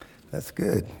That's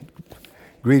good.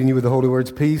 Greeting you with the holy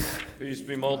words, peace. Peace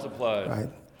be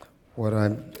multiplied.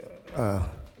 Right.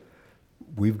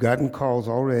 We've gotten calls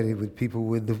already with people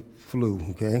with the flu,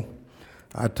 okay?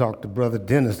 I talked to Brother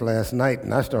Dennis last night,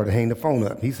 and I started hanging the phone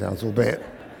up. He sounds so bad.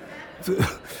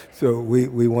 So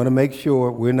we want to make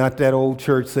sure we're not that old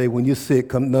church say, when you're sick,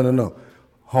 come, no,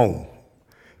 home.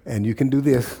 And you can do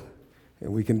this,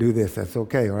 and we can do this. That's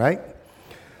okay, all right?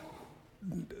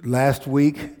 Last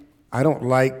week, I don't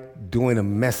like doing a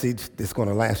message that's going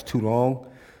to last too long,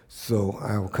 so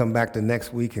I will come back the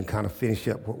next week and kind of finish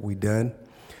up what we've done.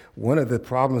 One of the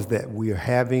problems that we are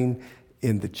having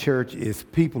in the church is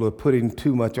people are putting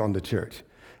too much on the church.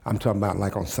 I'm talking about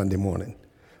like on Sunday morning.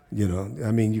 You know,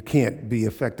 I mean, you can't be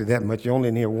affected that much. You're only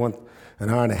in here an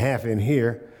hour and a half in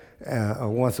here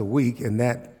once a week, and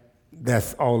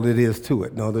that's all it is to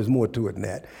it. No, there's more to it than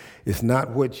that. It's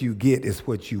not what you get, it's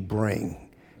what you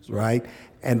bring, right?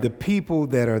 And the people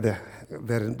that are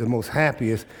the most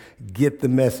happiest get the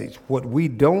message. What we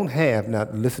don't have, now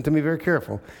listen to me very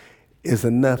careful, is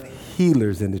enough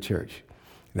healers in the church.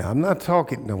 Now, I'm not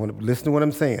talking, listen to what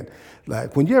I'm saying.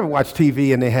 Like when you ever watch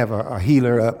TV and they have a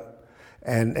healer up,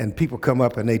 and people come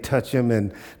up and they touch them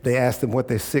and they ask them what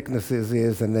their sicknesses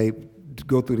is and they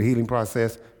go through the healing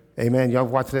process. Amen. Y'all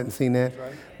watched that and seen that?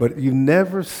 Right. But you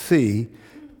never see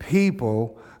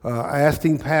people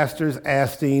asking pastors,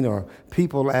 or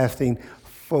people asking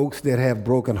folks that have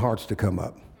broken hearts to come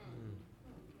up.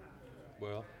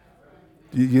 Well,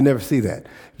 you never see that.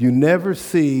 You never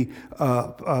see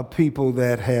people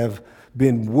that have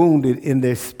been wounded in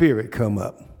their spirit come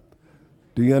up.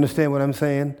 Do you understand what I'm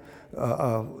saying?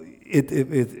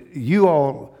 You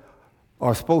all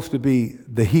are supposed to be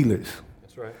the healers.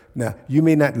 That's right. Now, you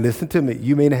may not listen to me.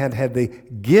 You may not have had the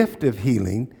gift of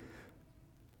healing,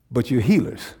 but you're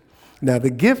healers. Now, the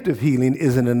gift of healing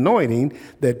is an anointing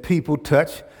that people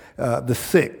touch the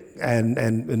sick and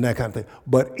that kind of thing.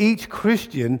 But each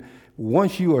Christian,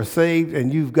 once you are saved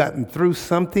and you've gotten through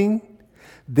something,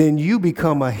 then you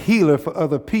become a healer for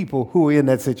other people who are in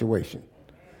that situation.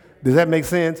 Does that make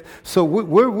sense? So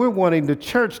we're wanting the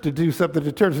church to do something.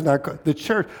 The church is not the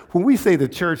church. When we say the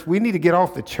church, we need to get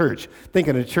off the church,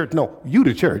 thinking the church. No, you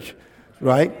the church,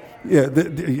 right? Yeah,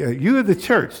 you're the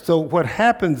church. So what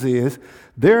happens is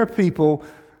there are people.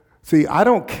 See, I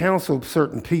don't counsel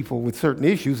certain people with certain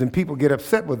issues, and people get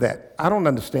upset with that. I don't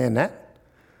understand that.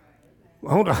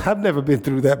 I've never been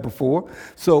through that before.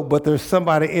 But there's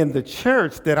somebody in the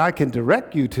church that I can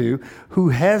direct you to who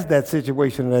has that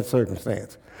situation and that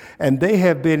circumstance. And they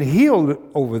have been healed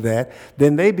over that,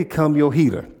 then they become your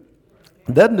healer.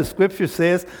 Doesn't the scripture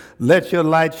says, let your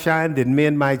light shine that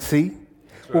men might see?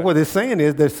 Right. Well, what they're saying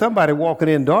is there's somebody walking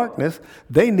in darkness.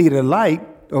 They need a light,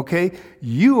 okay?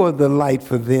 You are the light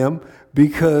for them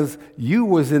because you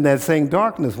was in that same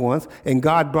darkness once, and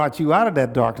God brought you out of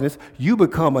that darkness. You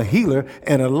become a healer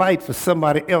and a light for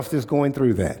somebody else that's going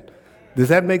through that. Does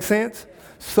that make sense?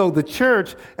 So the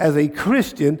church, as a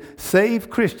Christian, saved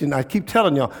Christian, I keep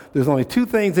telling y'all, there's only two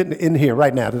things in here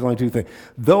right now. There's only two things.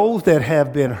 Those that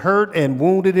have been hurt and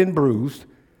wounded and bruised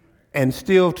and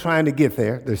still trying to get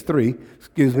there. There's three,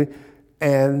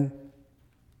 and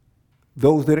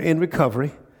those that are in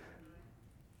recovery,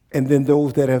 and then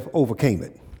those that have overcame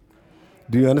it.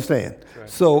 Do you understand? Right.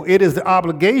 So it is the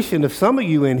obligation of some of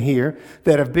you in here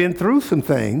that have been through some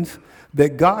things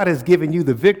that God has given you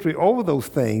the victory over those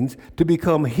things to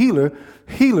become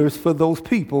healers for those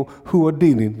people who are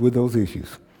dealing with those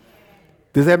issues.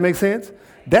 Does that make sense?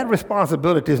 That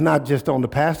responsibility is not just on the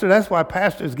pastor. That's why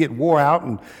pastors get wore out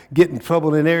and get in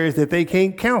trouble in areas that they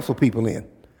can't counsel people in,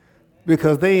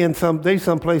 because they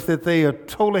someplace that they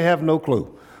totally have no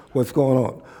clue what's going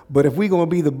on. But if we're going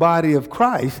to be the body of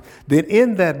Christ, then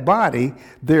in that body,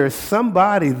 there's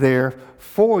somebody there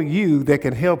for you that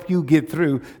can help you get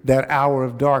through that hour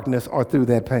of darkness or through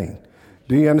that pain.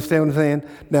 Do you understand what I'm saying?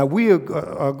 Now, we are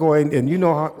going, and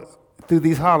through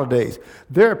these holidays,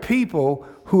 there are people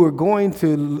who are going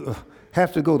to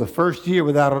have to go the first year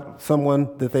without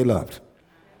someone that they loved.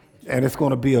 And it's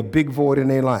going to be a big void in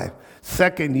their life.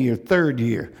 Second year, third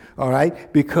year, all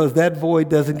right? Because that void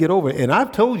doesn't get over. And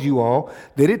I've told you all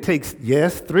that it takes,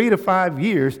 3 to 5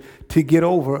 years to get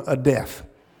over a death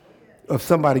of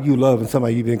somebody you love and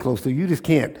somebody you've been close to. You just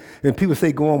can't. And people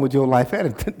say, go on with your life.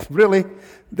 Really?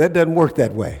 That doesn't work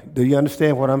that way. Do you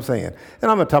understand what I'm saying?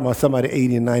 And I'm not talking about somebody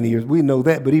 80 and 90 years. We know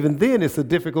that. But even then, it's a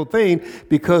difficult thing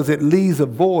because it leaves a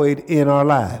void in our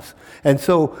lives. And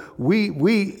so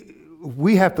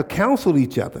we have to counsel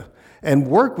each other and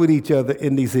work with each other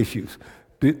in these issues.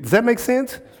 Does that make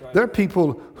sense? Right. There are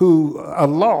people who are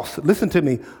lost. Listen to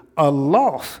me. A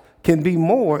loss can be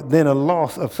more than a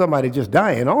loss of somebody just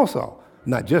dying also.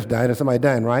 Not just dying, of somebody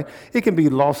dying, right? It can be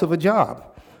loss of a job,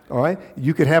 all right?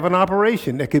 You could have an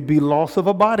operation. That could be loss of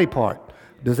a body part.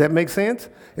 Does that make sense?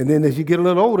 And then as you get a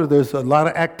little older, there's a lot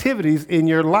of activities in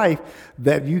your life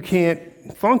that you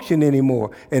can't function anymore,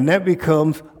 and that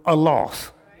becomes a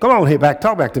loss. Come on here,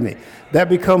 talk back to me. That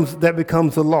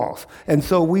becomes a loss. And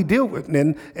so we deal with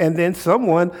it. And then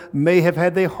someone may have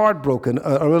had their heart broken,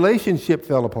 a relationship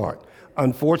fell apart.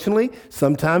 Unfortunately,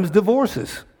 sometimes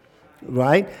divorces,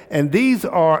 right? And these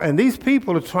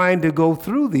people are trying to go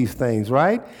through these things,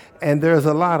 right? And there's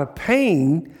a lot of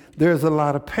pain. There's a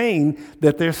lot of pain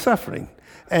that they're suffering.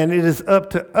 And it is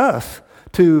up to us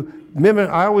to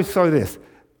remember, I always say this,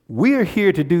 we are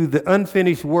here to do the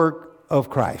unfinished work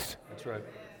of Christ. That's right.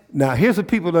 Now, here's the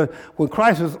people that, when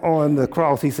Christ was on the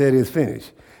cross, he said, it's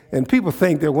finished. And people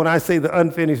think that when I say the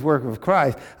unfinished work of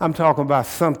Christ, I'm talking about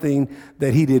something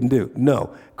that he didn't do.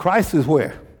 No. Christ is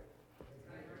where?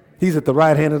 He's at the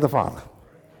right hand of the Father,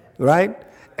 right?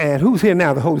 And who's here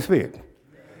now? The Holy Spirit.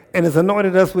 And has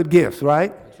anointed us with gifts,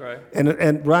 right? That's right.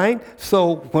 And right?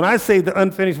 So when I say the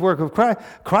unfinished work of Christ,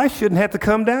 Christ shouldn't have to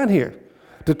come down here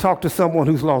to talk to someone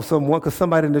who's lost someone, because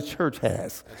somebody in the church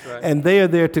has. That's right. And they are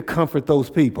there to comfort those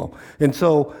people. And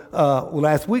so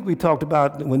last week we talked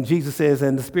about when Jesus says,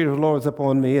 and the Spirit of the Lord is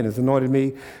upon me and has anointed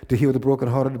me to heal the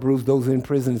brokenhearted, to bruise those in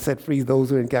prison, and set free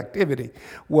those who are in captivity.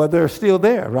 Well, they're still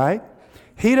there, right?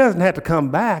 He doesn't have to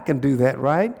come back and do that,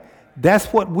 right? That's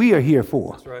what we are here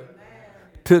for. That's right.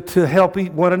 To help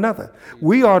one another.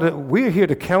 We're here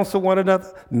to counsel one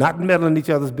another, not meddle in each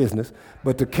other's business,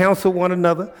 but to counsel one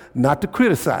another, not to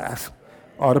criticize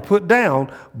or to put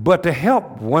down, but to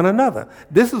help one another.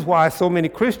 This is why so many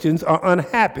Christians are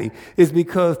unhappy, is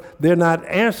because they're not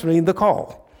answering the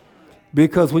call.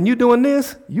 Because when you're doing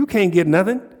this, you can't get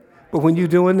nothing, but when you're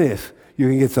doing this, you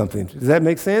can get something. Does that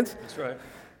make sense? That's right.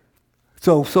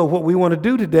 So what we want to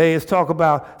do today is talk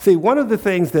about, see, one of the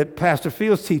things that Pastor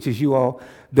Fields teaches you all,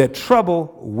 that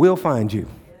trouble will find you.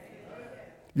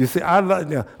 You see,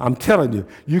 I'm telling you,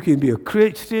 you can be a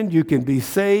Christian, you can be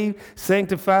saved,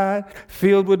 sanctified,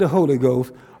 filled with the Holy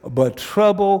Ghost, but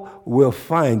trouble will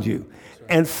find you.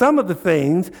 And some of the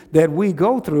things that we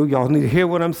go through, y'all need to hear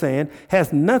what I'm saying,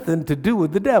 has nothing to do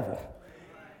with the devil.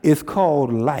 It's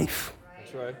called life.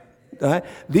 That's right. Right?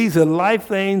 These are life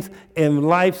things and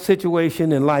life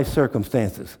situation and life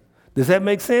circumstances. Does that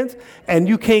make sense? And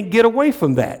you can't get away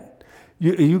from that.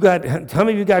 You got, how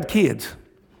many of you got kids?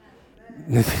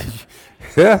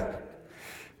 Yeah.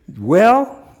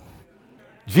 Well,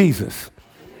 Jesus.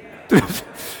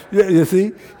 You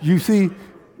see,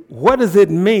 what does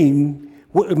it mean?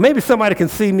 Maybe somebody can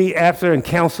see me after and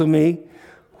counsel me.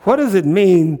 What does it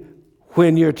mean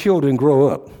when your children grow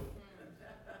up?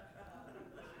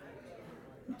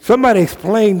 Somebody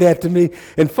explain that to me,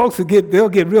 and folks they'll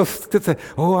get real, say,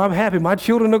 oh, I'm happy, my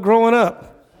children are growing up.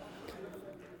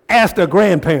 Ask their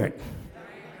grandparent.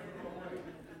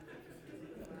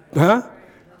 Huh?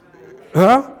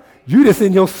 You just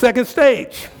in your second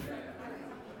stage.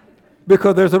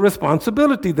 Because there's a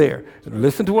responsibility there.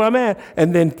 Listen to where I'm at.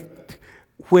 And then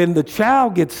when the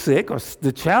child gets sick or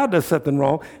the child does something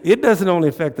wrong, it doesn't only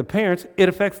affect the parents, it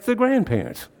affects the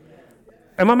grandparents.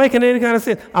 Am I making any kind of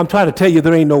sense? I'm trying to tell you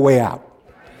there ain't no way out.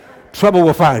 Trouble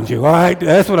will find you, all right?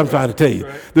 That's what I'm trying to tell you.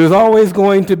 Right. There's always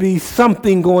going to be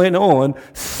something going on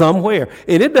somewhere.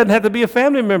 And it doesn't have to be a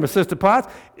family member, Sister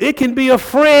Potts. It can be a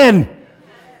friend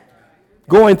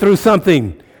going through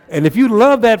something. And if you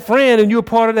love that friend and you're a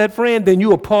part of that friend, then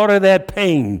you're a part of that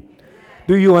pain.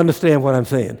 Do you understand what I'm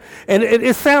saying? And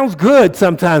it sounds good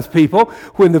sometimes, people,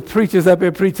 when the preacher's up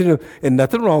here preaching, and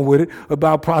nothing wrong with it,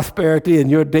 about prosperity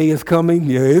and your day is coming.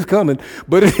 Yeah, it's coming.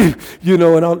 But,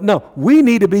 no, we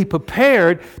need to be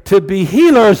prepared to be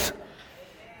healers.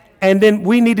 And then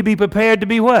we need to be prepared to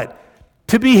be what?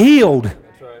 To be healed.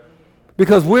 That's right.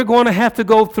 Because we're going to have to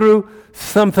go through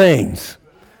some things.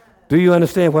 Do you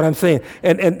understand what I'm saying?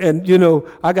 And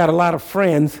I got a lot of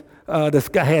friends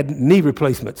that had knee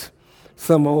replacements.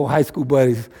 Some old high school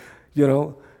buddies,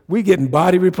 we getting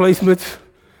body replacements.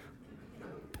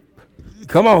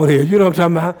 Come on here, you know what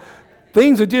I'm talking about?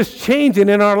 Things are just changing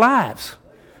in our lives,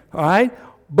 all right?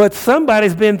 But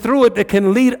somebody's been through it that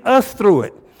can lead us through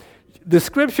it. The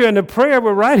scripture and the prayer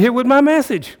were right here with my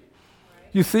message.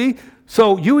 You see?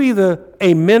 So you either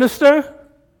a minister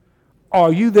or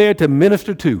are you there to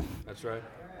minister to? That's right.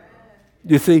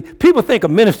 You see? People think a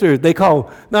minister,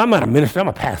 no, I'm not a minister, I'm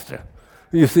a pastor.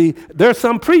 You see, there are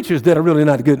some preachers that are really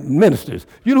not good ministers.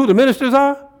 You know who the ministers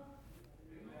are?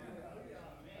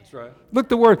 That's right. Look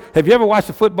the word. Have you ever watched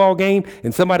a football game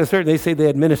and somebody's hurt and they say they're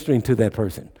administering to that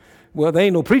person? Well, there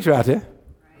ain't no preacher out there.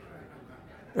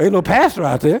 Ain't no pastor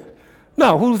out there.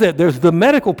 No, who's that? There's the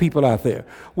medical people out there.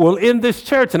 Well, in this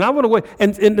church, and I want to wait,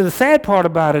 and the sad part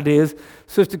about it is,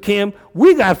 Sister Kim,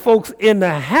 we got folks in the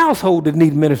household that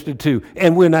need ministered to,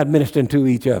 and we're not ministering to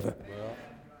each other.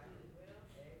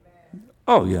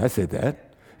 Oh, yeah, I said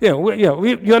that. Yeah,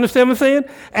 you understand what I'm saying?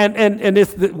 And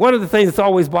it's one of the things that's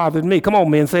always bothered me. Come on,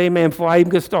 man, say amen before I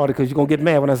even get started, because you're going to get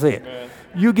mad when I say it. Amen.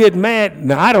 You get mad.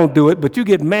 Now, I don't do it, but you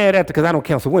get mad at because I don't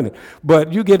counsel women.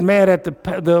 But you get mad at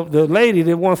the lady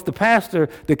that wants the pastor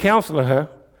to counsel her,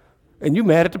 and you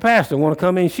mad at the pastor, want to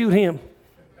come in and shoot him.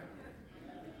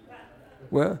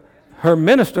 Well, her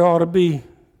minister ought to be.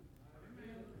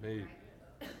 Me.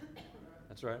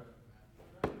 That's right.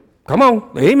 Come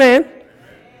on, amen.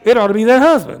 It ought to be their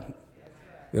husband.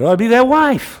 It ought to be their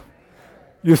wife.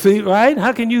 You see, right?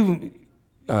 How can you?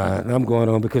 I'm going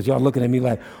on because y'all looking at me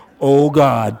like, oh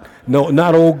God. No,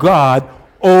 not oh God,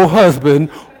 oh husband,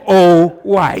 oh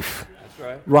wife. That's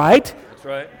right. Right? That's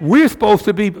right. We're supposed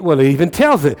to be, well, it even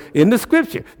tells it in the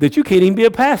scripture that you can't even be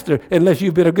a pastor unless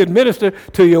you've been a good minister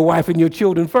to your wife and your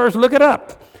children first. Look it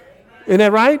up. Isn't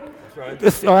that right?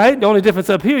 Right. All right. The only difference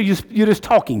up here, you're just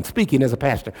speaking as a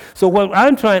pastor. So what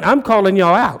I'm calling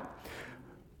y'all out.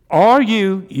 Are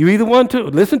you either want to,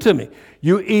 listen to me,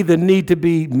 you either need to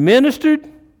be ministered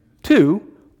to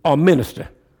or minister.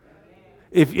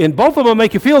 And both of them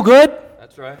make you feel good.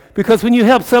 That's right. Because when you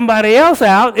help somebody else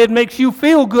out, it makes you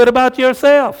feel good about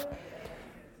yourself.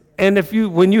 And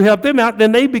when you help them out,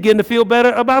 then they begin to feel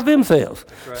better about themselves.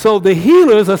 Right. So the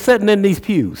healers are sitting in these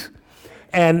pews.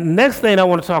 And next thing I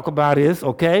want to talk about is,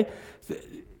 okay,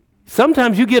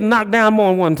 sometimes you get knocked down more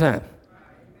than one time.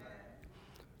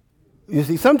 You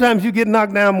see, sometimes you get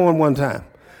knocked down more than one time.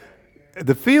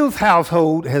 The Fields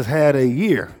household has had a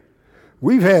year.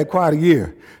 We've had quite a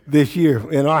year this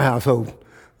year in our household.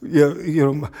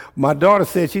 You know, my daughter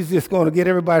said she's just going to get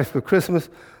everybody for Christmas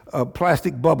a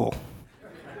plastic bubble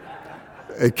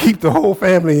and keep the whole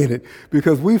family in it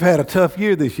because we've had a tough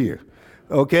year this year.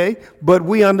 Okay, but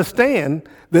we understand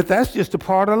that that's just a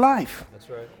part of life. That's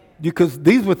right. Because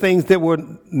these were things that were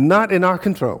not in our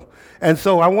control. And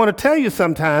so I want to tell you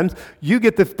sometimes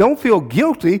don't feel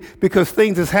guilty because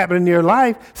things that's happening in your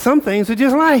life. Some things are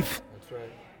just life. That's right.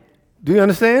 Do you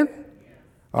understand?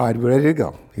 All right, we're ready to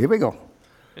go. Here we go.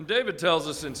 And David tells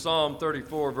us in Psalm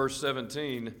 34, verse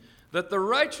 17, that the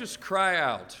righteous cry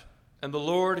out and the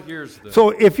Lord hears them. So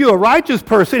if you're a righteous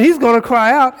person, he's going to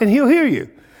cry out and he'll hear you.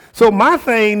 So my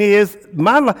thing is,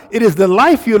 it is the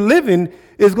life you're living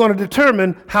is going to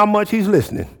determine how much he's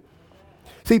listening.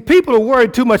 See, people are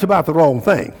worried too much about the wrong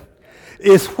thing.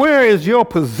 It's where is your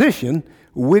position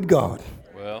with God?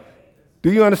 Well,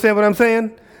 do you understand what I'm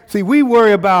saying? See, we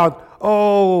worry about,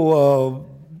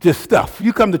 just stuff.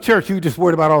 You come to church, you just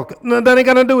worried about all. No, that ain't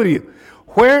got nothing to do with you.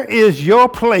 Where is your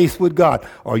place with God?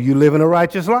 Are you living a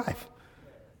righteous life?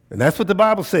 And that's what the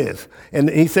Bible says. And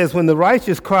he says, when the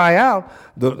righteous cry out,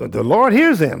 the Lord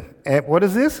hears them. And what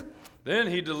is this? Then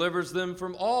he delivers them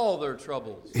from all their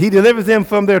troubles. He delivers them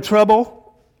from their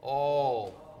trouble.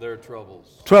 All their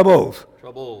troubles. Troubles.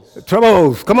 Troubles.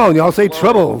 Troubles. Come on, y'all say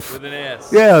troubles. With an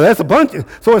S. Yeah, that's a bunch.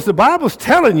 So it's the Bible's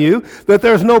telling you that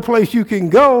there's no place you can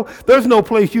go. There's no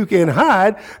place you can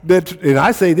hide. And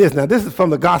I say this. Now, this is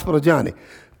from the Gospel of Johnny.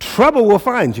 Trouble will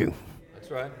find you.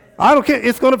 That's right. I don't care.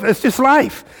 It's just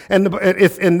life. And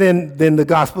then the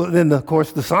gospel, then of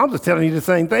course the Psalms are telling you the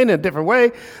same thing in a different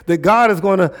way, that God is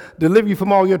going to deliver you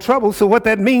from all your troubles. So what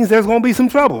that means, there's going to be some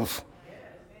troubles.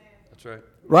 That's right.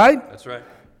 Right? That's right.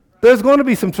 There's going to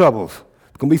be some troubles.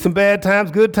 There's going to be some bad times,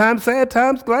 good times, sad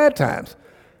times, glad times.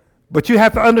 But you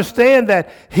have to understand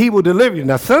that he will deliver you.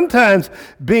 Now, sometimes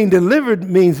being delivered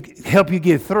means help you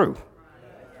get through.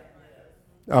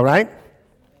 All right?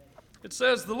 It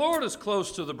says the Lord is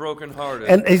close to the brokenhearted.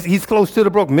 And he's close to the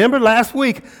broken. Remember last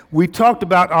week we talked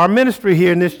about our ministry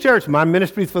here in this church. My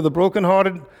ministry is for the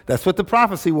brokenhearted. That's what the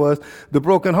prophecy was, the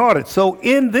brokenhearted. So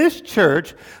in this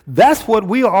church, that's what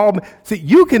we all see.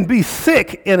 You can be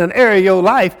sick in an area of your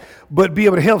life, but be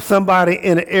able to help somebody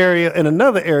in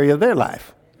another area of their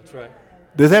life. That's right.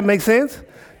 Does that make sense?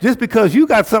 Just because you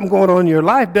got something going on in your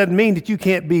life doesn't mean that you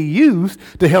can't be used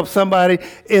to help somebody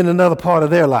in another part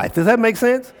of their life. Does that make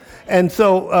sense? And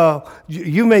so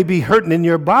you may be hurting in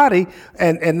your body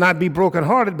and not be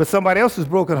brokenhearted, but somebody else is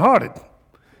brokenhearted.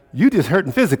 You just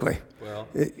hurting physically. Well,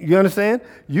 you understand?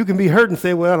 You can be hurt and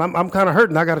say, well, I'm kind of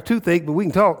hurting. I got a toothache, but we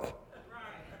can talk.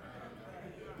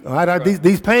 All right,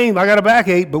 these pains, I got a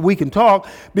backache, but we can talk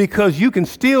because you can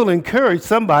still encourage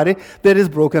somebody that is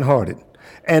brokenhearted.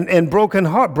 And broken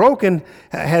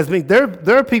has been,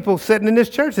 there are people sitting in this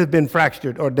church that have been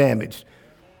fractured or damaged.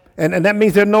 And that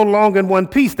means they're no longer in one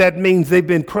piece. That means they've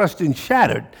been crushed and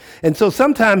shattered. And so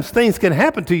sometimes things can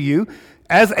happen to you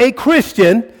as a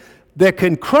Christian that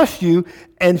can crush you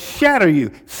and shatter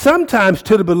you. Sometimes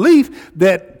to the belief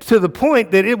that, to the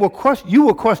point that it will crush, you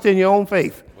will crush in your own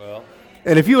faith. Well,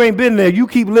 And if you ain't been there, you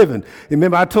keep living.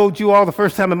 Remember, I told you all the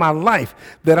first time in my life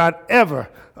that I'd ever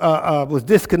was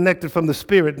disconnected from the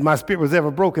Spirit. My spirit was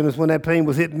ever broken is when that pain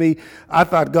was hitting me. I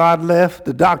thought God left,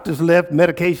 the doctors left,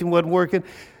 medication wasn't working,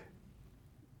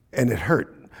 and it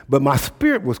hurt. But my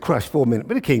spirit was crushed for a minute,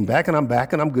 but it came back, and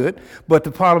I'm good. But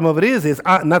the problem of it is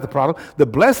not the problem. The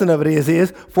blessing of it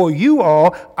is for you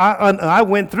all, I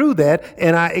went through that,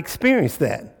 and I experienced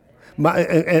that.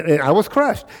 And I was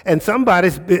crushed. And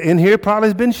somebody's in here probably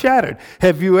has been shattered.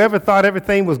 Have you ever thought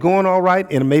everything was going all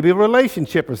right in maybe a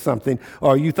relationship or something,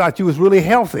 or you thought you was really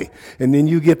healthy, and then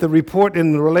you get the report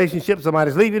in the relationship,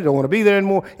 somebody's leaving, don't want to be there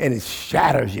anymore, and it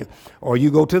shatters you. Or you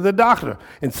go to the doctor,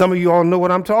 and some of you all know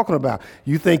what I'm talking about.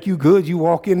 You think you good, you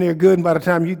walk in there good, and by the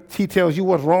time he tells you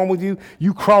what's wrong with you,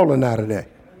 you crawling out of there.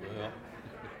 Yeah.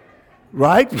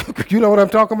 Right? You know what I'm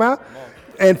talking about?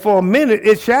 And for a minute,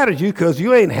 it shatters you because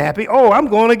you ain't happy. Oh, I'm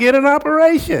going to get an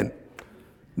operation.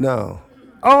 No.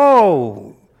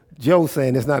 Oh, Joe's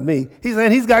saying it's not me. He's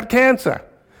saying he's got cancer.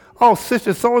 Oh,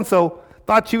 sister so-and-so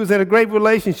thought she was in a great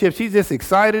relationship. She's just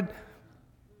excited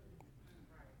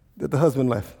that the husband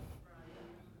left.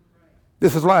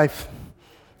 This is life.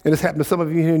 And it's happened to some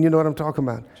of you here, and you know what I'm talking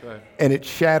about. That's right. And it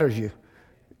shatters you.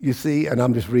 You see, and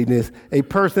I'm just reading this, a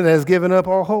person that has given up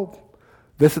all hope.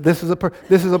 This is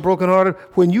a brokenhearted.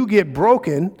 When you get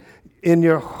broken in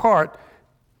your heart,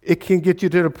 it can get you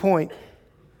to the point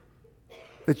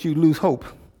that you lose hope.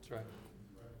 That's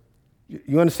right.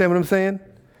 You understand what I'm saying?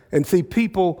 And see,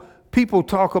 people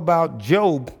talk about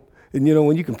Job, and you know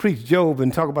when you can preach Job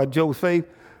and talk about Job's faith,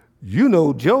 you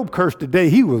know Job cursed the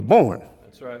day he was born.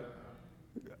 That's right.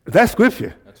 That's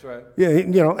scripture. That's right. Yeah,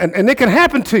 you know, and it can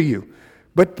happen to you,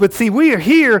 but see, we are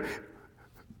here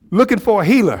looking for a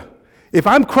healer. If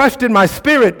I'm crushed in my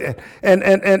spirit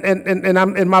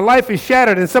and my life is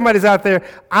shattered and somebody's out there,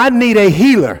 I need a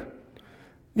healer.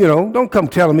 You know, don't come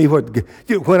telling me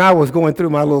when I was going through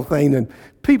my little thing and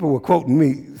people were quoting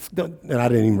me, and I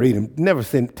didn't even read them. Never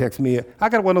text me. I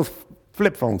got one of those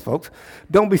flip phones, folks.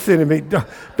 Don't be sending me.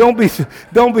 Don't be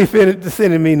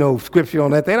sending me no scripture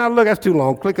on that thing. I look, that's too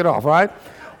long. Click it off, all right?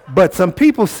 But some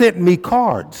people sent me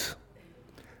cards.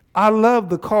 I love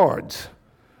the cards.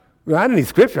 Well, I didn't need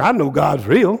scripture. I know God's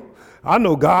real. I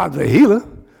know God's a healer.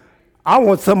 I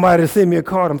want somebody to send me a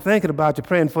card. I'm thinking about you,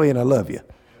 praying for you, and I love you.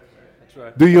 That's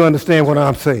right. Do you understand what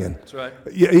I'm saying? That's right.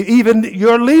 Even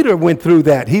your leader went through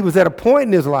that. He was at a point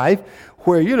in his life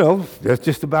where, you know, that's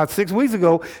just about 6 weeks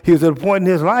ago, he was at a point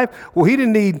in his life where he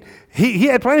didn't need, he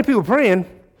had plenty of people praying,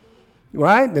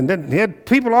 right? And then he had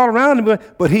people all around him,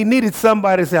 but he needed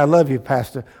somebody to say, I love you,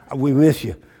 Pastor. We miss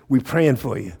you. We're praying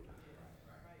for you.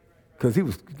 Because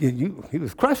he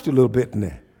was crushed a little bit in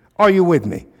there. Are you with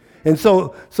me? And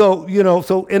so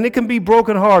and it can be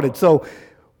brokenhearted. So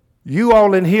you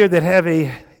all in here that have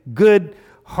a good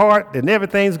heart and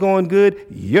everything's going good,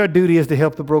 your duty is to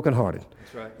help the brokenhearted.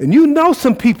 That's right. And you know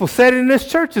some people sitting in this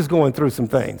church is going through some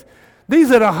things.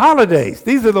 These are the holidays.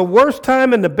 These are the worst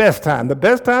time and the best time. The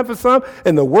best time for some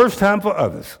and the worst time for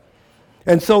others.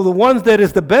 And so the ones that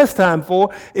is the best time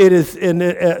for,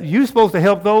 you're supposed to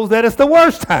help those that it's the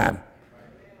worst time.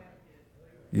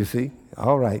 You see?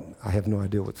 All right. I have no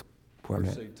idea where I'm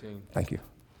Verse at. 18. Thank you.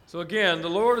 So again, the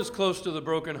Lord is close to the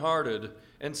brokenhearted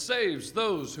and saves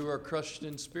those who are crushed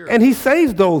in spirit. And he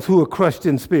saves those who are crushed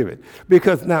in spirit.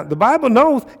 Because now the Bible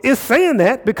knows it's saying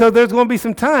that because there's going to be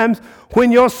some times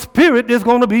when your spirit is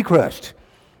going to be crushed.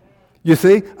 You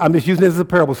see? I'm just using this as a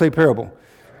parable. Say parable.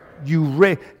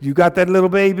 You got that little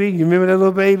baby? You remember that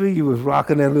little baby? You was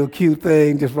rocking that little cute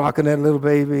thing, just rocking that little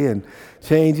baby and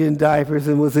changing diapers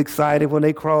and was excited when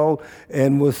they crawled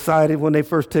and was excited when they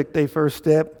first took their first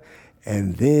step.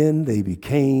 And then they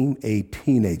became a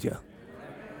teenager.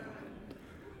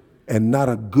 And not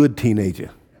a good teenager.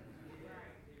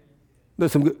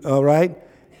 Listen, all right?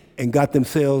 And got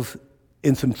themselves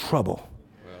in some trouble.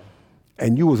 Well.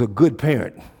 And you was a good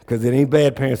parent. Because it ain't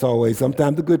bad parents always,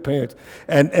 sometimes the good parents.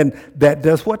 And that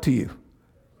does what to you?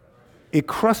 It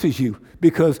crushes you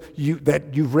because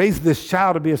you've raised this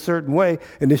child to be a certain way,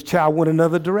 and this child went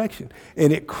another direction.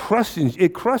 And it crushes you,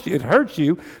 it hurts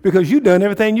you because you've done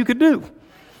everything you could do.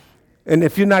 And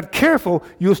if you're not careful,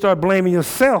 you'll start blaming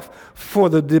yourself for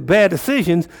the bad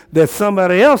decisions that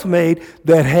somebody else made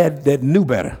that knew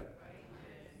better.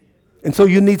 And so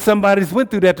you need somebody that's went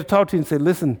through that to talk to you and say,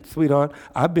 listen, sweetheart,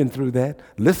 I've been through that.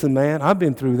 Listen, man, I've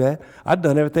been through that. I've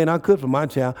done everything I could for my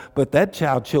child, but that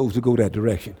child chose to go that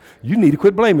direction. You need to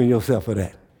quit blaming yourself for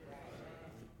that.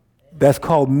 That's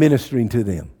called ministering to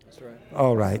them. That's right.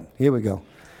 All right, here we go.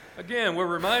 Again, we're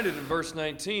reminded in verse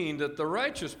 19 that the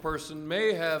righteous person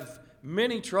may have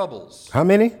many troubles. How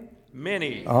many?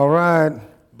 Many. All right.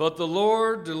 But the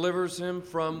Lord delivers him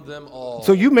from them all.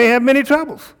 So you may have many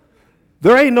troubles.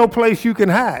 There ain't no place you can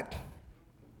hide.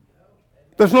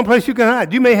 There's no place you can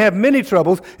hide. You may have many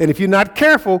troubles, and if you're not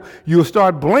careful, you'll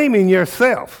start blaming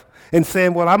yourself and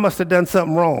saying, well, I must have done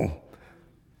something wrong.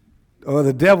 Or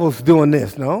the devil's doing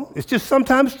this. No, it's just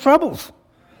sometimes troubles.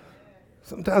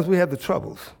 Sometimes we have the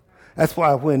troubles. That's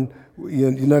why when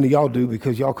none of y'all do,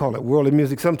 because y'all call it worldly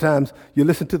music, sometimes you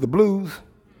listen to the blues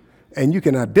and you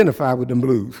can identify with them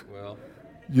blues. Well,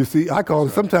 you see, I call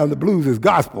it sometimes the blues is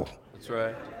gospel. that's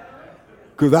right.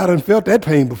 Because I done felt that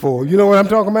pain before. You know what I'm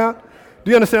talking about?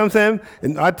 Do you understand what I'm saying?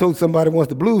 And I told somebody once,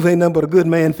 the blues ain't nothing but a good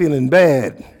man feeling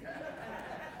bad.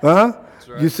 Huh?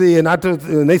 Right. You see, and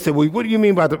they said, well, what do you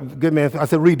mean by the good man? I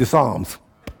said, read the Psalms.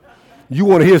 You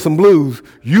want to hear some blues,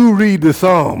 you read the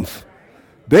Psalms.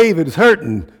 David is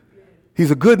hurting.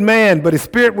 He's a good man, but his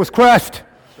spirit was crushed.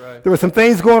 Right. There were some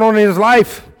things going on in his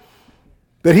life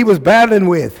that he was battling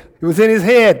with. It was in his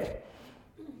head.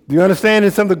 Do you understand?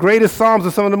 And some of the greatest Psalms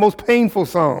are some of the most painful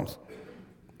Psalms.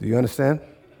 Do you understand?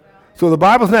 So the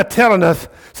Bible's not telling us,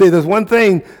 say there's one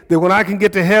thing that when I can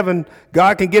get to heaven,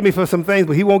 God can get me for some things,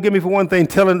 but he won't get me for one thing,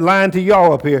 lying to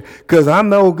y'all up here, because I'm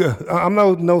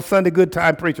no Sunday good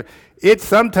time preacher. It's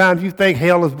sometimes you think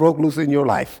hell is broke loose in your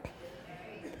life.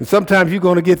 And sometimes you're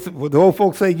going to get, what the old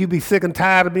folks say, you be sick and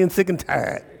tired of being sick and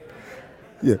tired.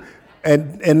 Yeah.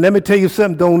 And let me tell you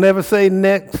something, don't never say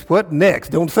next. What next?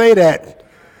 Don't say that.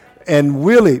 And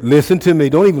really, listen to me,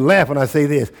 don't even laugh when I say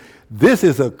this. This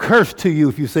is a curse to you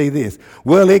if you say this.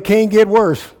 Well, it can't get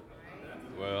worse.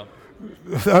 Well.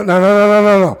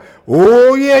 No.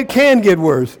 Oh, yeah, it can get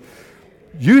worse.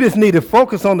 You just need to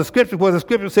focus on the scripture, where the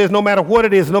scripture says no matter what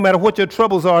it is, no matter what your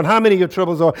troubles are and how many your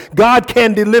troubles are, God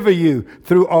can deliver you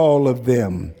through all of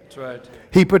them. That's right.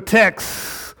 He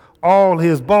protects all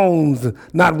his bones.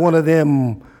 Not one of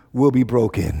them will be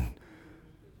broken.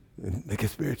 Make it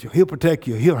spiritual. He'll protect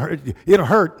you. He'll hurt you. It'll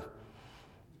hurt,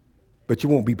 but you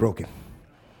won't be broken.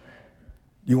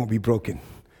 You won't be broken.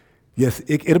 Yes,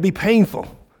 it'll be painful,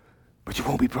 but you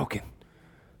won't be broken,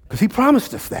 because he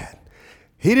promised us that.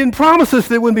 He didn't promise us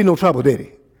there wouldn't be no trouble, did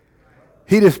he?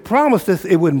 He just promised us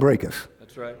it wouldn't break us.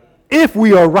 That's right. If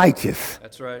we are righteous.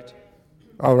 That's right.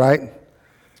 All right.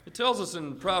 It tells us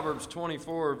in Proverbs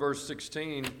 24, verse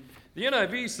 16, the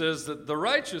NIV says that the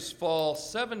righteous fall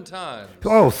 7 times.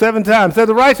 Oh, 7 times. Said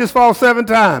the righteous fall 7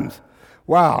 times.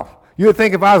 Wow. You would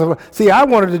think if I was, I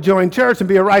wanted to join church and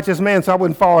be a righteous man so I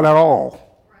wouldn't fall at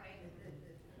all.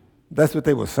 That's what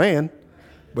they were saying.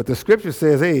 But the scripture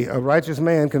says, hey, a righteous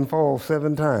man can fall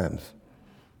 7 times.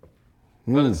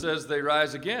 But it says they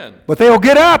rise again. But they'll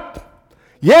get up.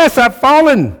 Yes, I've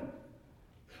fallen.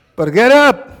 But get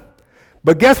up.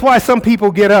 But guess why some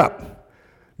people get up?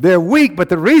 They're weak, but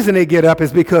the reason they get up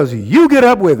is because you get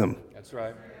up with them. That's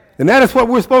right. And that is what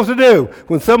we're supposed to do.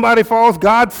 When somebody falls,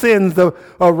 God sends a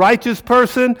righteous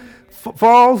person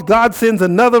falls, God sends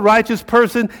another righteous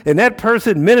person, and that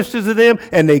person ministers to them,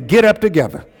 and they get up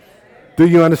together. Do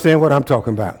you understand what I'm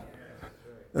talking about?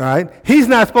 All right? He's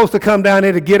not supposed to come down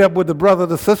there to get up with the brother or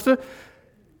the sister.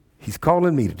 He's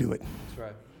calling me to do it. That's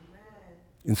right.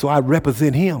 And so I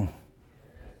represent him.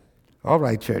 All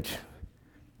right, church.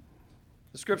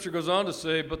 The scripture goes on to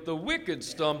say, but the wicked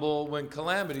stumble when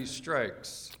calamity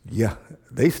strikes. Yeah,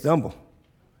 they stumble.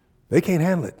 They can't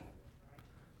handle it.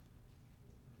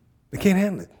 They can't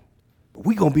handle it. But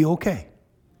we're going to be okay.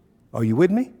 Are you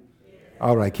with me?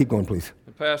 All right, keep going, please.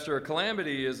 Pastor, a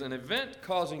calamity is an event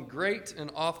causing great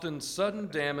and often sudden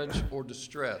damage or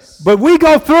distress. But we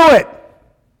go through it.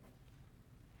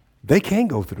 They can't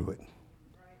go through it.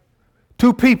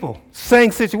 2 people,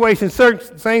 same situation,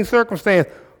 same circumstance.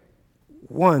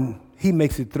 One, he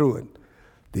makes it through it.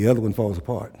 The other one falls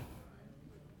apart.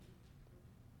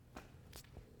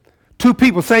 2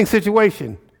 people, same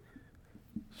situation.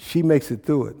 She makes it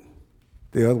through it.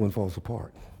 The other one falls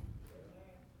apart.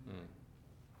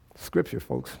 Scripture,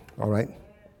 folks. All right.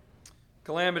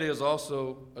 Calamity is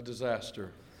also a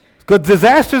disaster. Because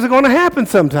disasters are going to happen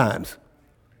sometimes.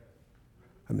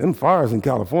 And them fires in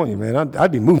California, man,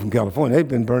 I'd be moving from California. They've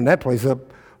been burning that place up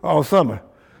all summer.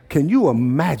 Can you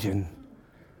imagine?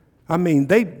 I mean,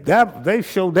 they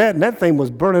showed that, and that thing was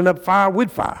burning up fire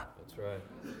with fire. That's right.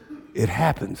 It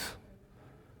happens.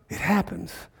 It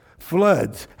happens.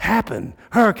 Floods happen.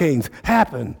 Hurricanes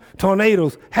happen.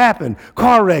 Tornadoes happen.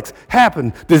 Car wrecks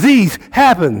happen. Disease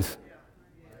happens.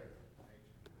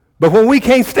 But when we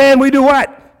can't stand, we do what?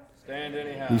 Stand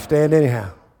anyhow. We stand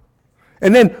anyhow.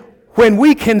 And then when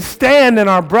we can stand and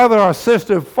our brother or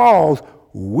sister falls,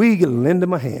 we lend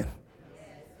them a hand.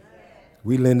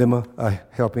 We lend them a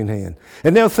helping hand.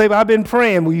 And they'll say, I've been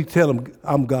praying. Will you tell them,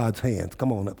 I'm God's hands.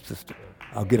 Come on up, sister.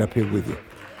 I'll get up here with you.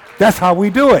 That's how we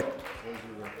do it.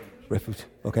 Refuge,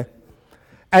 okay.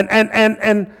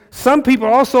 And some people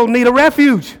also need a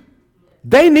refuge.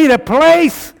 They need a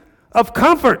place of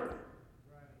comfort.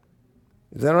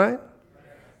 Is that right?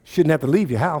 Shouldn't have to leave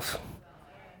your house.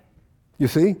 You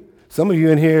see? Some of you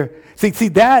in here, see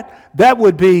that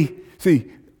would be,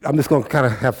 I'm just going to kind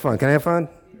of have fun. Can I have fun?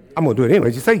 I'm going to do it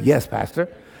anyway. Just say yes, Pastor.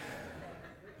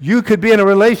 You could be in a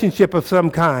relationship of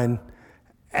some kind,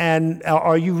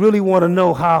 or you really want to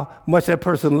know how much that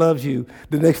person loves you.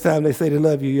 The next time they say they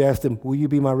love you, you ask them, will you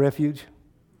be my refuge?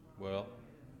 Well,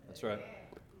 that's right.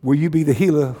 Will you be the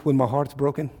healer when my heart's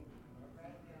broken?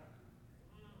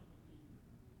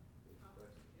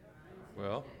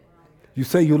 Well, you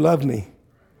say you love me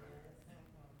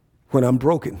when I'm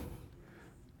broken.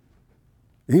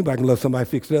 Anybody can love somebody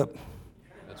fixed up.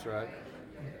 That's right.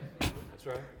 That's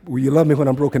right. Will you love me when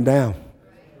I'm broken down?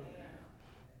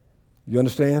 You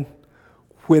understand?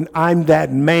 When I'm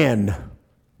that man,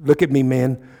 look at me,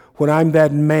 men. When I'm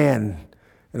that man,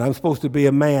 and I'm supposed to be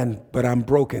a man, but I'm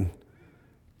broken,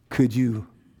 could you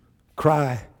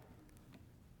cry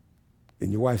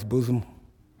in your wife's bosom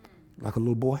like a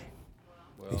little boy?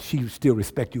 And she would still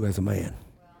respect you as a man.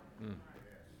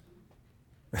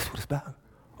 That's what it's about.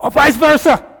 Or vice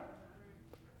versa.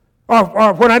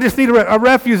 Or when I just need a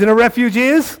refuge, and a refuge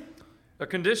is? A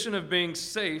condition of being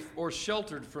safe or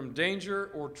sheltered from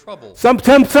danger or trouble.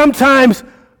 Sometimes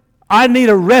I need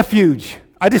a refuge.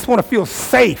 I just want to feel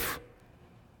safe.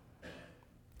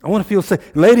 I want to feel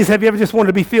safe. Ladies, have you ever just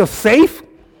wanted to feel safe?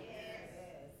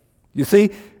 You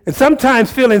see? And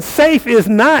sometimes feeling safe is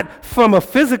not from a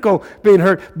physical being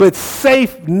hurt, but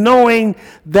safe knowing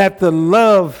that the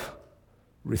love,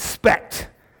 respect,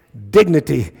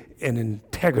 dignity, and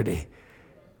integrity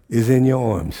is in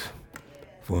your arms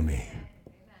for me.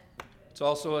 It's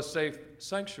also a safe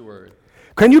sanctuary.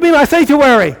 Can you be my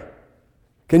sanctuary?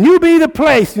 Can you be the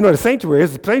place? You know, the sanctuary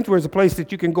is a place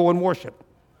that you can go and worship.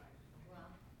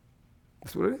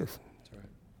 That's what it is. That's right.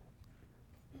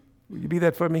 Will you be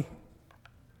that for me?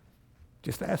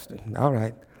 Just asking. All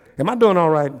right. Am I doing all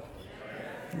right?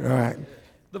 All right.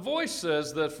 The voice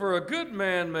says that for a good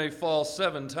man may fall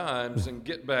 7 times and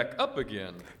get back up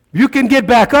again. You can get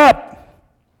back up.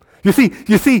 You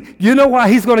see, you know why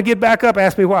he's going to get back up?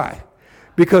 Ask me why.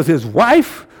 Because his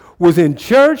wife was in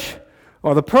church,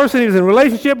 or the person he was in a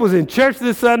relationship was in church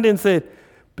this Sunday and said,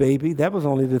 baby, that was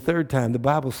only the 3rd time. The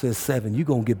Bible says 7. You're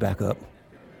going to get back up.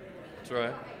 That's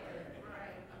right.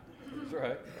 That's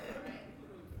right.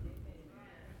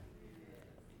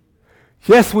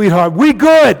 Yes, sweetheart, we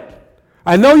good.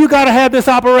 I know you got to have this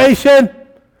operation,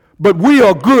 but we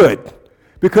are good.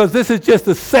 Because this is just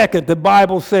the 2nd. The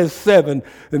Bible says 7,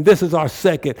 and this is our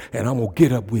 2nd, and I'm going to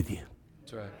get up with you.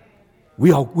 That's right.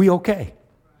 We okay.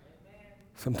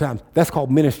 Sometimes that's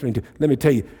called ministering to. Let me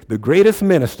tell you, the greatest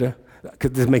minister,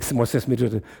 because this makes more sense to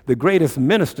me, the greatest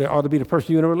minister ought to be the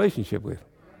person you're in a relationship with.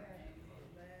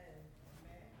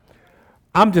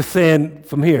 I'm just saying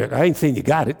from here, I ain't saying you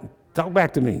got it. Talk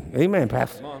back to me. Amen,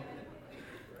 Pastor. Come on.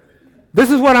 This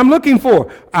is what I'm looking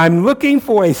for. I'm looking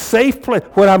for a safe place.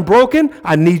 When I'm broken,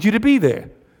 I need you to be there.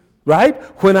 Right?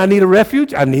 When I need a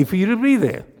refuge, I need for you to be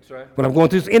there. That's right. When I'm going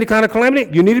through any kind of calamity,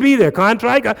 you need to be there.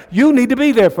 Contrite, you need to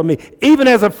be there for me. Even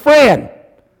as a friend.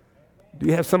 Do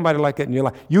you have somebody like that in your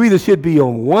life? You either should be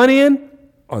on one end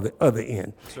or the other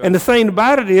end. Right. And the thing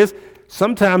about it is,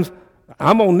 sometimes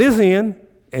I'm on this end,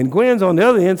 and Gwen's on the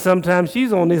other end. Sometimes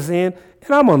she's on this end,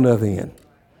 and I'm on the other end.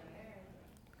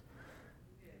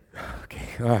 Okay,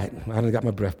 all right. I done got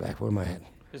my breath back. Where am I at?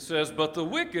 It says, but the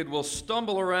wicked will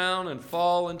stumble around and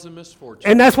fall into misfortune.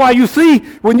 And that's why you see,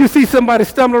 when you see somebody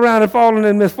stumble around and falling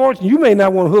in misfortune, you may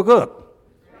not want to hook up.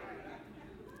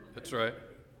 That's right.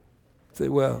 Say,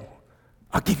 well,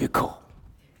 I'll give you a call.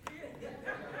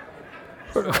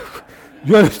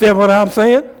 You understand what I'm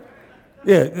saying?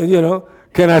 Yeah, you know.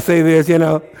 Can I say this? You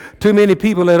know, too many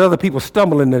people let other people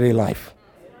stumble into their life.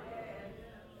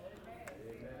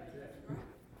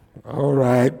 All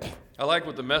right. I like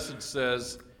what the Message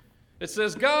says. It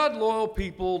says, God loyal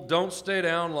people don't stay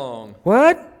down long.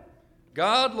 What?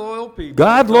 God loyal people.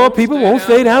 God loyal people won't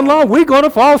stay down long. We're going to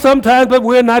fall sometimes, but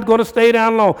we're not going to stay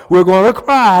down long. We're going to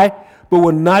cry, but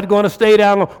we're not going to stay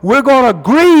down long. We're going to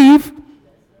grieve,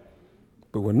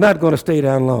 But we're not going to stay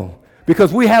down long.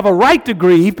 Because we have a right to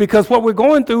grieve, because what we're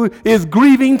going through is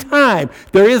grieving time.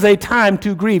 There is a time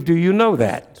to grieve. Do you know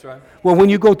that? That's right. Well, when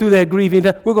you go through that grieving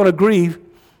time, we're going to grieve.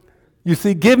 You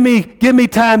see, give me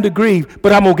time to grieve,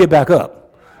 but I'm going to get back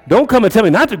up. Don't come and tell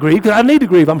me not to grieve, because I need to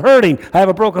grieve. I'm hurting. I have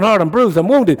a broken heart. I'm bruised. I'm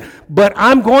wounded. But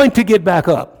I'm going to get back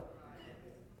up.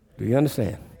 Do you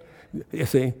understand? You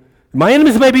see, my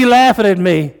enemies may be laughing at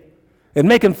me and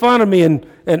making fun of me and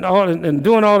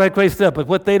doing all that crazy stuff, but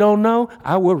what they don't know,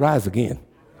 I will rise again.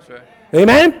 That's right.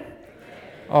 Amen?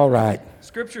 All right.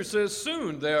 Scripture says,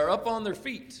 soon they are up on their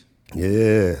feet,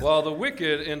 Yeah. while the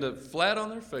wicked end up flat on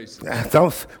their faces.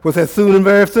 What's that, soon and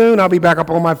very soon? I'll be back up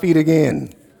on my feet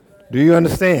again. Do you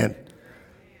understand?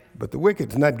 But the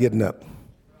wicked's not getting up.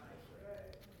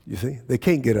 You see, they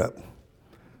can't get up.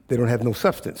 They don't have no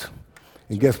substance.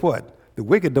 And guess what? The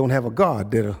wicked don't have a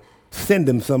God that'll send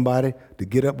them somebody to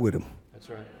get up with them. That's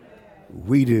right.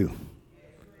 We do.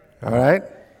 All right?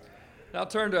 Now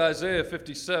turn to Isaiah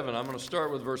 57. I'm going to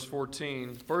start with verse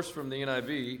 14, first from the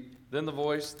NIV, then the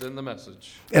Voice, then the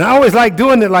Message. And I always like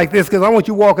doing it like this because I want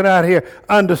you walking out here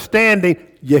understanding,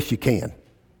 yes, you can.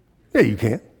 Yeah, you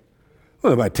can.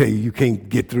 Well, nobody tell you can't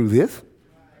get through this.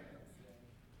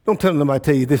 Don't tell them I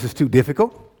tell you this is too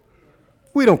difficult.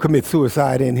 We don't commit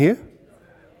suicide in here.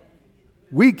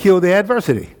 We kill the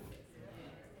adversity.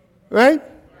 Right?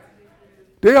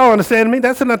 Do y'all understand me?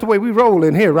 That's not the way we roll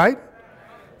in here, right?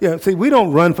 Yeah, see, we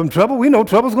don't run from trouble. We know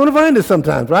trouble's going to find us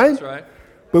sometimes, right? That's right.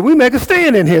 But we make a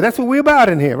stand in here. That's what we're about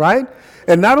in here, right?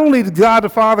 And not only does God the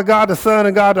Father, God the Son,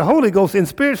 and God the Holy Ghost in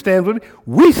spirit stand with me,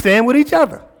 we stand with each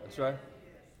other. That's right.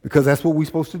 Because that's what we're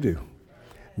supposed to do.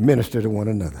 Minister to one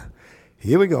another.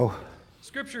 Here we go.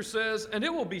 Scripture says, and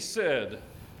it will be said,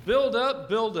 build up,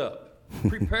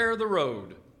 prepare the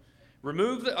road.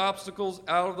 Remove the obstacles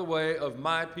out of the way of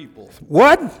my people.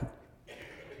 What?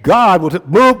 God will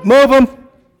move them.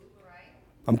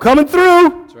 I'm coming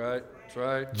through. That's right. That's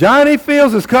right. Johnny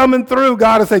Fields is coming through.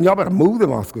 God is saying, y'all better move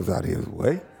them obstacles out of his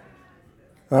way.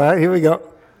 All right, here we go.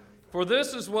 For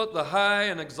this is what the high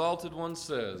and exalted one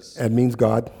says. That means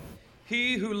God.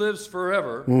 He who lives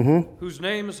forever, whose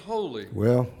name is holy.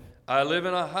 Well, I live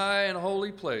in a high and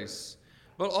holy place,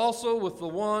 but also with the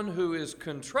one who is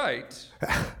contrite.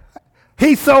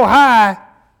 He's so high,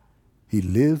 he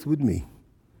lives with me.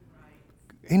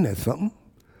 Ain't that something?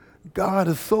 God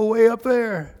is so way up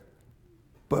there.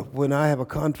 But when I have a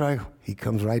contract, he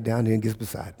comes right down here and gets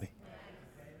beside me.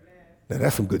 Now,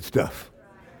 that's some good stuff.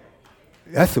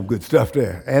 That's some good stuff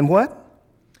there. And what?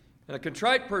 And a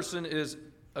contrite person is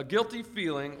a guilty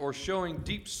feeling or showing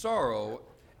deep sorrow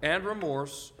and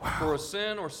remorse for a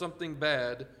sin or something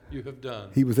bad you have done.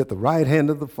 He was at the right hand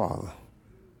of the Father,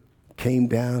 came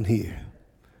down here,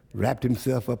 wrapped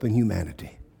himself up in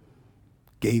humanity,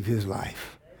 gave his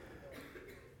life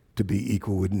to be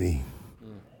equal with me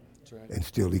That's right. and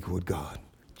still equal with God.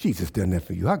 Jesus done that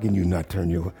for you. How can you not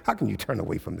how can you turn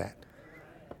away from that?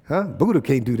 Huh? Buddha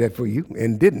can't do that for you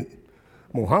and didn't.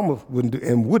 Muhammad wouldn't do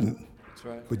and wouldn't. That's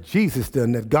right. But Jesus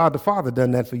done that. God the Father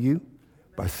done that for you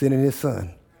by sending his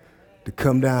son to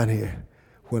come down here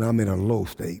when I'm in a low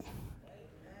state.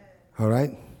 All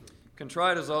right?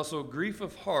 Contrite is also grief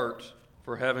of heart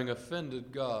for having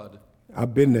offended God.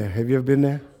 I've been there. Have you ever been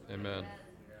there? Amen.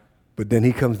 But then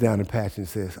he comes down in passion and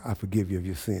says, I forgive you of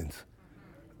your sins.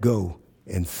 Go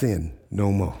and sin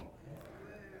no more.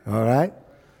 All right?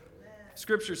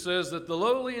 Scripture says that the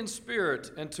lowly in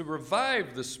spirit, and to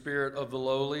revive the spirit of the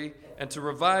lowly, and to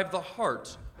revive the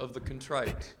heart of the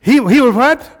contrite. He was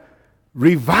what?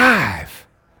 Revive.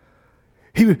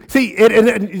 They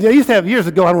used to have, years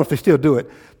ago, I don't know if they still do it,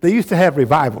 they used to have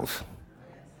revivals.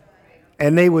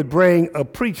 And they would bring a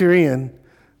preacher in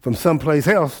from someplace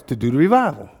else to do the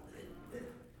revival.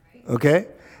 Okay?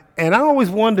 And I always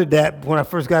wondered that when I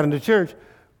first got into church,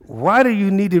 why do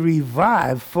you need to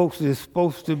revive folks that are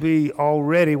supposed to be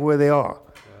already where they are?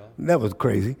 Yeah. That was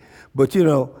crazy. But,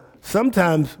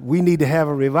 sometimes we need to have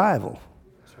a revival.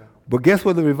 Right. But guess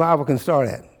where the revival can start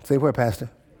at? Say where, Pastor?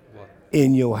 What?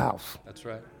 In your house. That's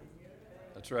right.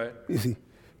 That's right. You see,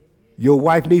 your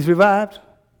wife needs revived.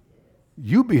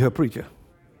 You be her preacher.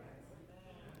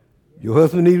 Your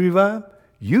husband needs revived.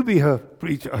 You be her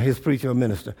preacher, his preacher or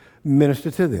minister.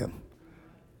 Minister to them.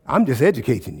 I'm just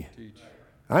educating you. Teach.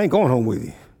 I ain't going home with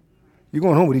you. You're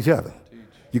going home with each other. Teach.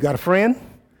 You got a friend?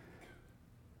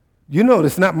 You know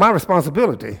it's not my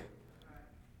responsibility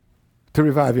to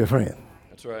revive your friend.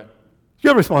 That's right. It's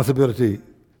your responsibility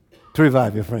to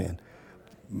revive your friend.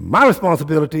 My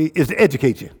responsibility is to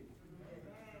educate you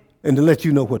and to let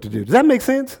you know what to do. Does that make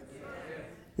sense?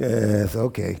 Yes,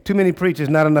 okay. Too many preachers,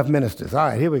 not enough ministers. All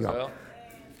right, here we go. Well,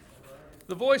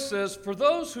 The voice says, "For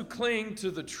those who cling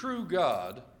to the true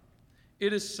God,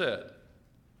 it is said,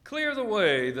 clear the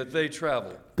way that they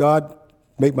travel." God,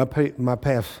 make my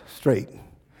path straight.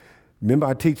 Remember,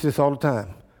 I teach this all the time.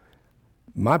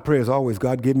 My prayer is always,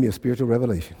 God, give me a spiritual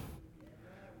revelation.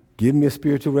 Give me a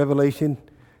spiritual revelation,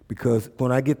 because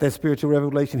when I get that spiritual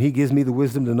revelation, he gives me the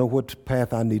wisdom to know what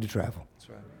path I need to travel. That's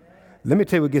right. Let me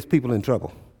tell you what gets people in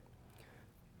trouble.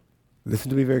 Listen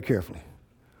to me very carefully.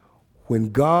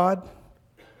 When God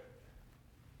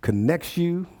connects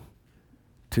you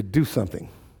to do something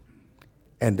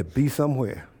and to be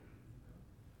somewhere,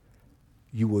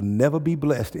 you will never be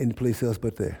blessed anyplace else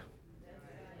but there.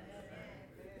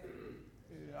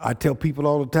 I tell people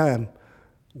all the time,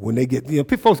 when they get,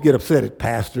 folks get upset at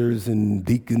pastors and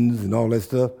deacons and all that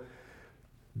stuff.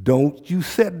 Don't you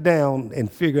sit down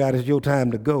and figure out it's your time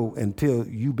to go until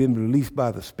you've been released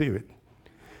by the Spirit.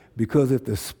 Because if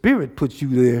the Spirit puts you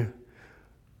there,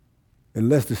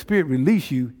 unless the Spirit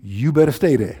release you, you better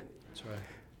stay there. That's right.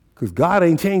 Because God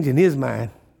ain't changing his mind.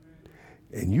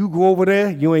 And you go over there,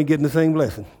 you ain't getting the same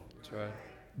blessing. That's right.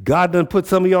 God done put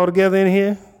some of y'all together in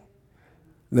here.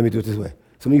 Let me do it this way.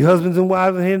 Some of you husbands and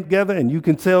wives are here together, and you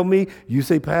can tell me, you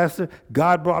say, Pastor,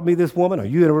 God brought me this woman, or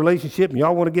you in a relationship and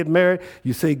y'all want to get married,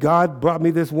 you say, God brought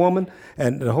me this woman,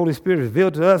 and the Holy Spirit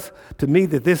revealed to me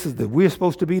that we're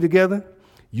supposed to be together.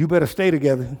 You better stay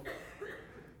together.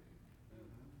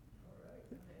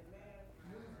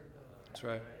 That's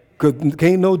right. Because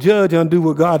can't no judge undo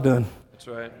what God done. That's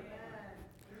right.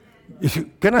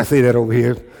 Can I say that over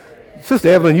here? Sister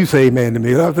Evelyn, you say amen to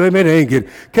me. Amen, ain't good.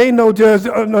 Can't no judge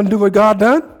undo what God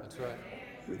done. That's right.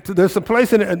 So there's a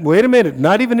place in it. Wait a minute.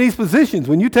 Not even these positions.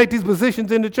 When you take these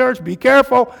positions in the church, be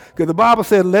careful. Because the Bible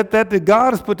said, let that that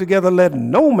God has put together, let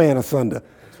no man asunder.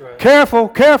 That's right. Careful,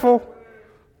 careful.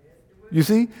 You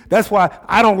see? That's why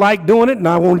I don't like doing it, and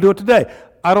I won't do it today.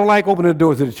 I don't like opening the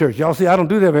doors of the church. Y'all see, I don't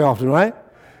do that very often, right?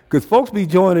 Because folks be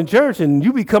joining church, and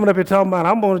you be coming up here talking about,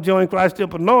 I'm going to join Christ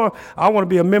Temple North. I want to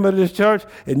be a member of this church.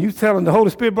 And you telling the Holy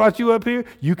Spirit brought you up here,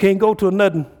 you can't go to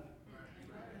nothing.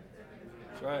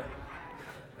 That's right.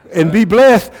 And be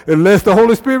blessed unless the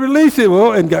Holy Spirit release it.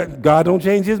 Well, and God don't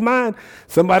change his mind.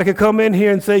 Somebody could come in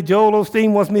here and say, Joel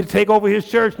Osteen wants me to take over his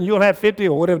church, and you'll have 50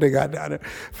 or whatever they got down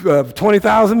there,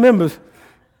 20,000 members.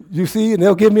 You see, and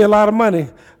they'll give me a lot of money.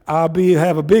 I'll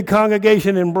have a big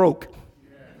congregation and broke.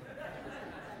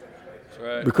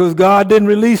 Right. Because God didn't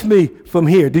release me from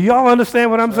here. Do y'all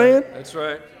understand what I'm saying? That's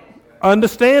right.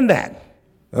 Understand that.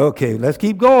 Okay, let's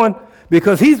keep going.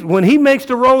 Because when he makes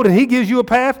the road and he gives you a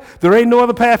path, there ain't no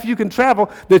other path you can travel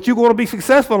that you're going to be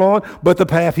successful on but the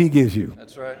path he gives you.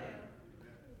 That's right.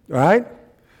 All right?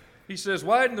 He says,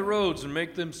 widen the roads and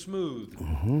make them smooth.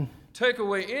 Mm-hmm. Take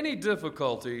away any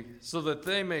difficulty so that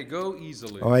they may go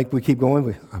easily. All right, we keep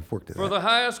going. I've worked it out. For the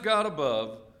highest God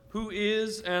above, who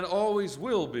is and always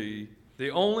will be, the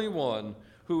only one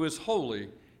who is holy,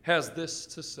 has this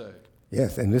to say.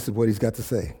 Yes, and this is what he's got to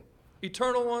say.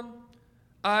 Eternal One,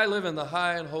 I live in the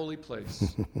high and holy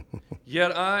place,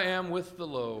 yet I am with the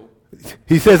low.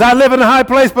 He says, I live in the high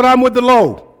place, but I'm with the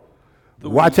low.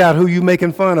 Watch out who you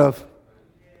making fun of.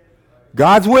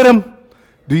 God's with him.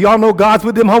 Do y'all know God's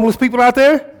with them homeless people out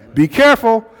there? Be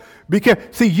careful. Be careful.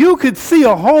 See, you could see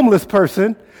a homeless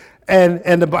person,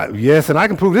 and the Bible, yes, and I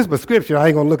can prove this by scripture. I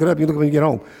ain't going to look it up. You look when you get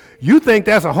home. You think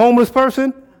that's a homeless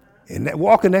person, and that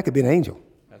walking that could be an angel.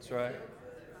 That's right.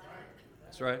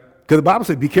 That's right. Because the Bible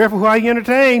says, be careful who you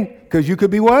entertain, because you could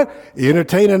be what?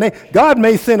 Entertaining. God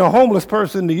may send a homeless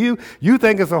person to you. You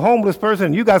think it's a homeless person,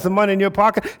 and you got some money in your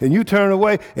pocket, and you turn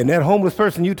away, and that homeless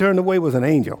person you turned away was an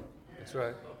angel. That's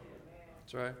right.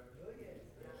 That's right.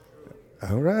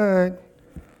 All right.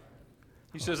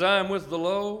 He says, I am with the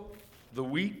low, the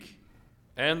weak,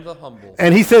 and the humble.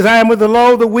 And he says, I am with the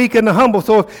low, the weak, and the humble.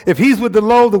 So if he's with the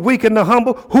low, the weak, and the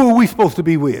humble, who are we supposed to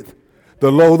be with? The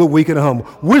low, the weak, and the humble.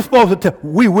 We're supposed to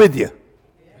we with you.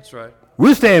 That's right.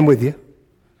 We'll stand with you.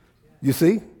 You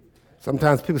see?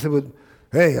 Sometimes people say, well,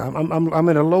 hey, I'm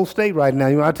in a low state right now.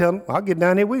 You know, I tell them, I'll get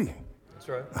down here with you. That's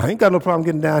right. I ain't got no problem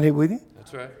getting down here with you.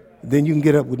 That's right. Then you can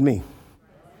get up with me.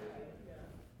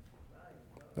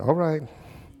 All right.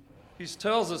 He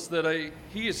tells us that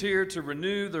he is here to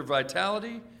renew their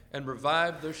vitality and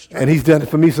revive their strength. And he's done it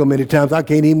for me so many times, I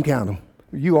can't even count them.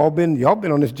 Y'all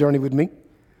been on this journey with me.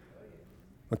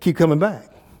 I keep coming back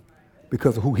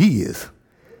because of who he is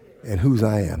and whose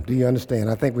I am. Do you understand?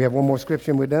 I think we have one more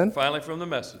scripture and we're done. Finally from the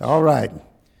message. All right.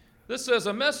 This says,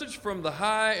 a message from the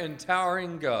high and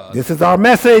towering God. This is our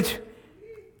message.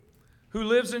 Who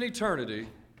lives in eternity,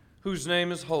 whose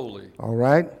name is holy. All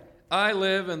right. I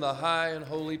live in the high and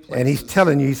holy places. And he's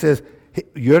telling you, he says,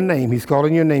 Your name, he's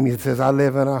calling your name. He says, I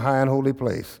live in a high and holy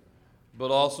place. But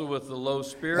also with the low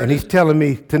spirit. And he's telling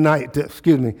me tonight,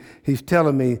 he's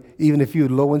telling me, even if you're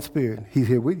low in spirit, he's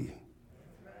here with you.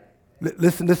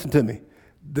 Listen to me.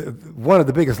 One of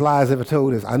the biggest lies ever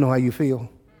told is, I know how you feel.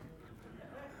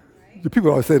 The people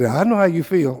always say that, I know how you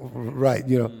feel. Right, I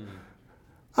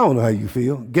don't know how you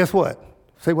feel. Guess what?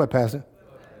 Say what, Pastor?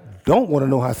 Don't want to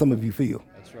know how some of you feel.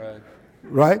 That's right.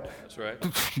 Right? That's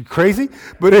right. You crazy?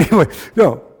 But anyway,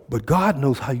 no. But God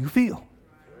knows how you feel.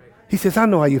 He says, I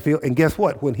know how you feel. And guess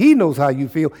what? When he knows how you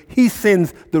feel, he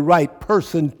sends the right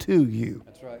person to you.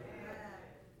 That's right.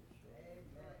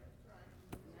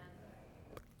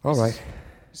 All right.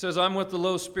 He says, I'm with the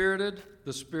low-spirited,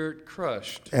 the spirit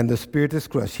crushed. And the spirit is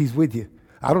crushed. He's with you.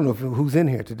 I don't know who's in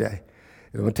here today.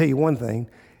 And I'm going to tell you one thing.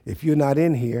 If you're not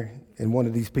in here and one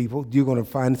of these people, you're going to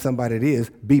find somebody that is.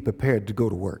 Be prepared to go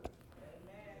to work.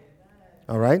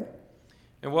 All right?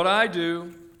 And what I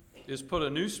do is put a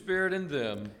new spirit in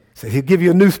them. So he'll give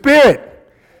you a new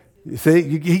spirit. You see,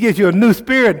 he gives you a new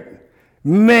spirit.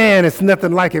 Man, it's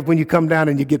nothing like it when you come down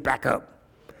and you get back up.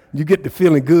 You get to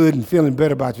feeling good and feeling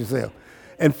better about yourself.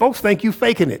 And folks think you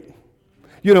faking it.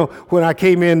 When I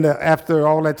came in after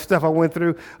all that stuff I went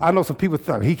through, I know some people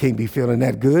thought, he can't be feeling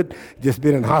that good. Just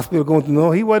been in the hospital going through.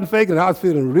 No, he wasn't faking it. I was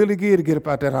feeling really good to get up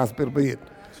out that hospital bed.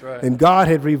 That's right. And God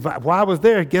had revived. While I was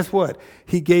there, guess what?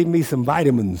 He gave me some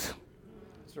vitamins.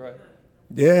 That's right.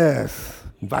 Yes,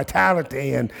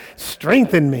 vitality and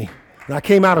strengthened me. And I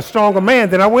came out a stronger man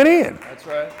than I went in. That's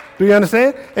right. Do you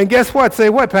understand? And guess what?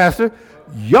 Say what, Pastor?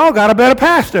 Y'all got a better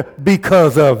pastor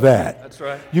because of that. That's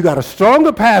right. You got a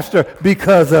stronger pastor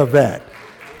because of that.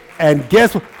 And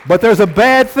guess what? But there's a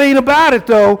bad thing about it,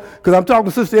 though, because I'm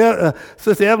talking to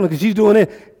Sister Evelyn, because she's doing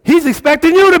it. He's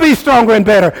expecting you to be stronger and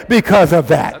better because of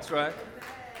that. That's right.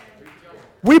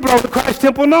 We belong to Christ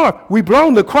Temple North. We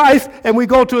belong to Christ, and we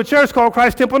go to a church called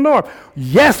Christ Temple North.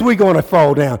 Yes, we're going to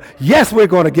fall down. Yes, we're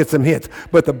going to get some hits.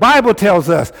 But the Bible tells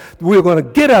us we're going to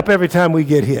get up every time we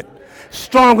get hit.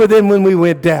 Stronger than when we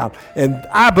went down. And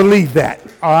I believe that,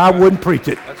 or I wouldn't preach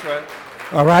it. That's right.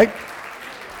 All right?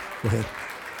 Go ahead.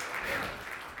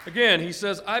 Again, he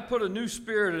says, I put a new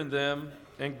spirit in them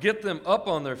and get them up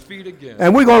on their feet again.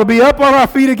 And we're going to be up on our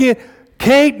feet again.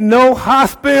 Can't no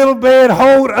hospital bed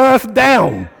hold us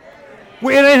down.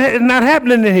 It's not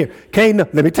happening in here.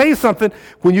 Let me tell you something.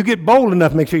 When you get bold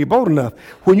enough, make sure you're bold enough.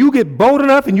 When you get bold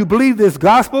enough and you believe this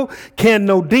gospel, can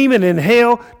no demon in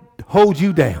hell hold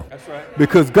you down. That's right.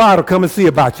 Because God will come and see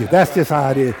about you. That's just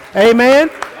how it is. Amen?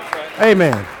 Right.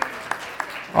 Amen.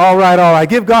 All right.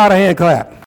 Give God a hand clap.